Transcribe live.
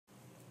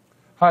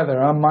Hi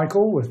there, I'm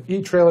Michael with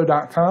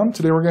etrailer.com.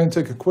 Today we're going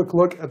to take a quick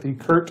look at the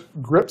CURT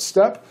Grip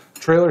Step,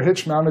 trailer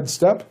hitch mounted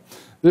step.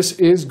 This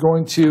is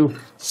going to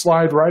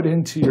slide right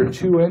into your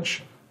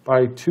 2-inch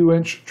by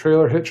 2-inch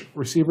trailer hitch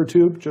receiver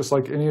tube, just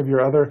like any of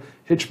your other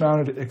hitch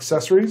mounted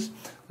accessories.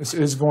 This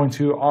is going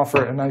to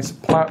offer a nice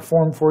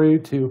platform for you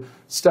to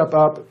step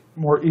up,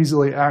 more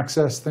easily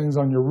access things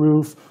on your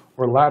roof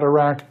or ladder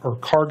rack or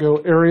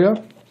cargo area.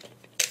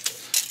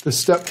 The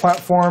step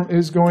platform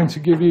is going to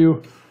give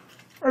you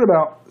right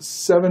about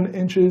 7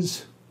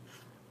 inches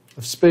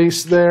of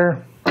space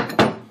there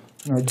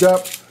in our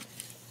depth.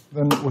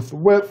 Then with the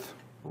width,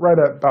 right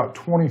at about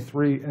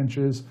 23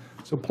 inches.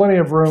 So plenty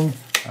of room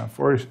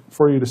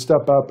for you to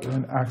step up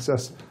and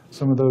access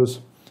some of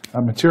those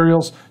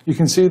materials. You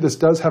can see this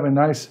does have a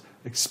nice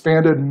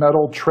expanded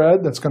metal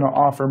tread that's going to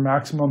offer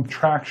maximum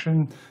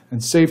traction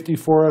and safety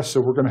for us.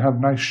 So we're going to have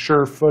nice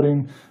sure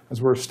footing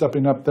as we're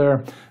stepping up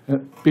there.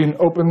 And being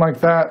open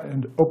like that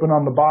and open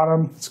on the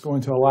bottom, it's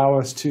going to allow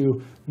us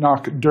to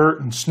knock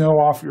dirt and snow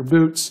off your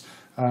boots.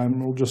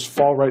 We'll just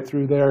fall right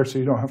through there, so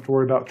you don't have to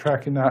worry about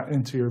tracking that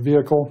into your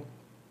vehicle.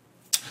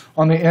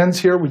 On the ends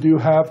here, we do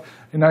have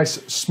a nice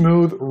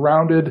smooth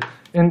rounded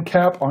end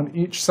cap on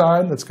each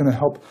side that's going to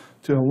help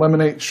to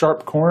eliminate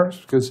sharp corners,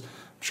 because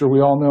I'm sure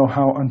we all know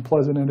how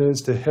unpleasant it is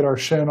to hit our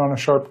shin on a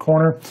sharp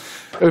corner.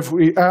 If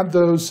we add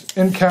those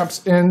end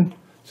caps in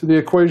to the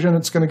equation,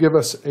 it's going to give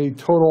us a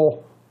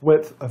total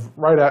width of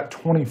right at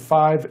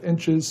 25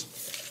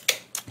 inches.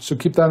 So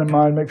keep that in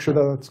mind, make sure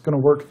that that's going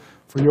to work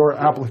for your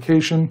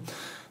application.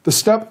 The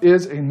step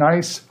is a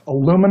nice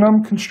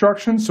aluminum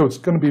construction, so it's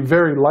going to be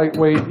very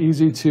lightweight,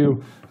 easy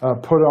to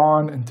put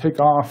on and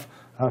take off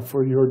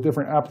for your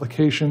different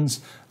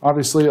applications.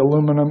 Obviously,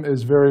 aluminum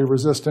is very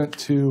resistant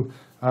to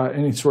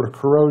any sort of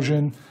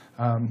corrosion,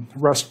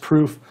 rust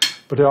proof,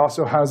 but it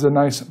also has a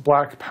nice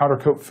black powder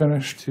coat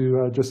finish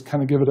to just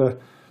kind of give it a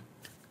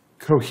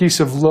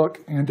cohesive look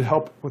and to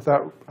help with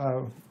that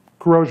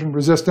corrosion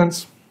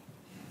resistance.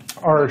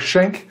 Our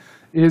shank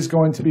is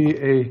going to be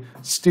a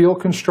steel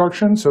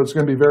construction, so it's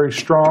going to be very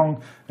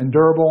strong and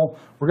durable.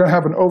 We're going to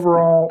have an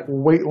overall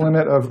weight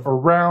limit of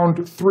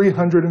around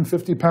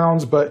 350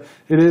 pounds, but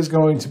it is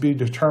going to be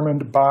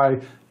determined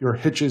by your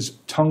hitch's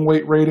tongue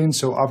weight rating,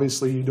 so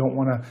obviously you don't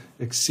want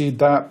to exceed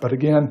that. But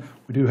again,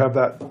 we do have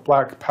that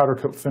black powder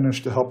coat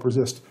finish to help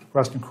resist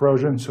rust and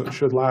corrosion, so it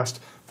should last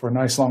for a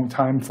nice long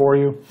time for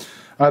you.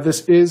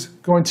 This is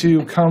going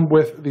to come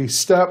with the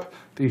step,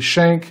 the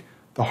shank,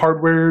 the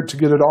hardware to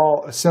get it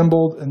all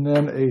assembled, and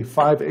then a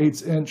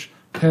 5/8 inch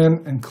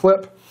pin and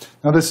clip.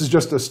 Now this is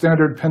just a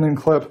standard pin and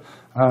clip,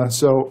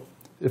 so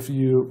if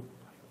you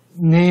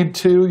need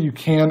to, you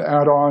can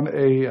add on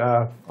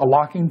a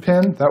locking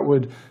pin. That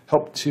would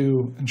help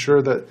to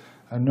ensure that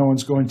no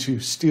one's going to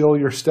steal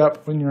your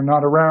step when you're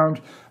not around,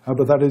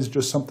 but that is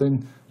just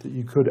something that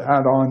you could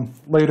add on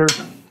later.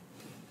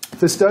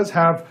 This does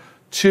have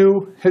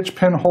 2 hitch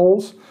pin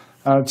holes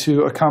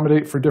to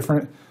accommodate for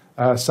different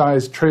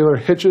size trailer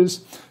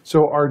hitches.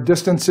 So our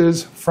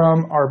distances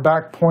from our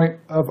back point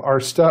of our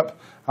step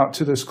out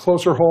to this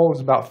closer hole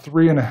is about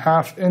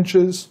 3.5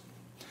 inches.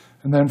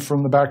 And then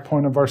from the back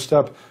point of our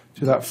step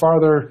to that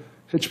farther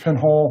hitch pin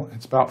hole,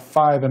 it's about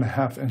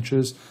 5.5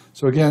 inches.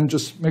 So again,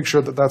 just make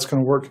sure that that's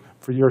going to work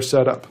for your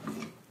setup.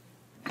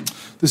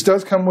 This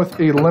does come with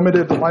a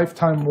limited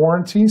lifetime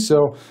warranty,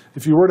 so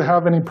if you were to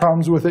have any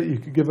problems with it, you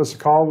could give us a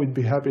call. We'd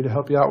be happy to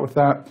help you out with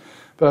that.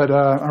 But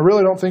I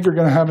really don't think you're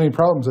going to have any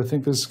problems. I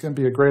think this is going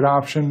to be a great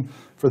option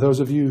for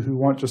those of you who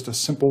want just a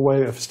simple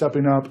way of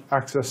stepping up,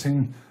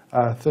 accessing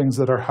things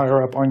that are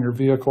higher up on your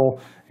vehicle.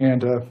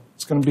 And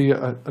it's going to be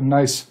a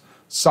nice,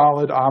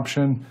 solid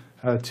option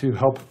to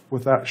help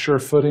with that sure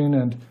footing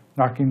and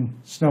knocking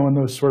snow and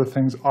those sort of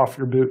things off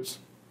your boots.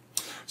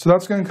 So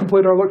that's going to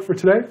complete our look for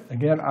today.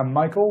 Again, I'm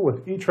Michael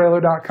with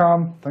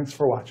etrailer.com. Thanks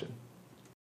for watching.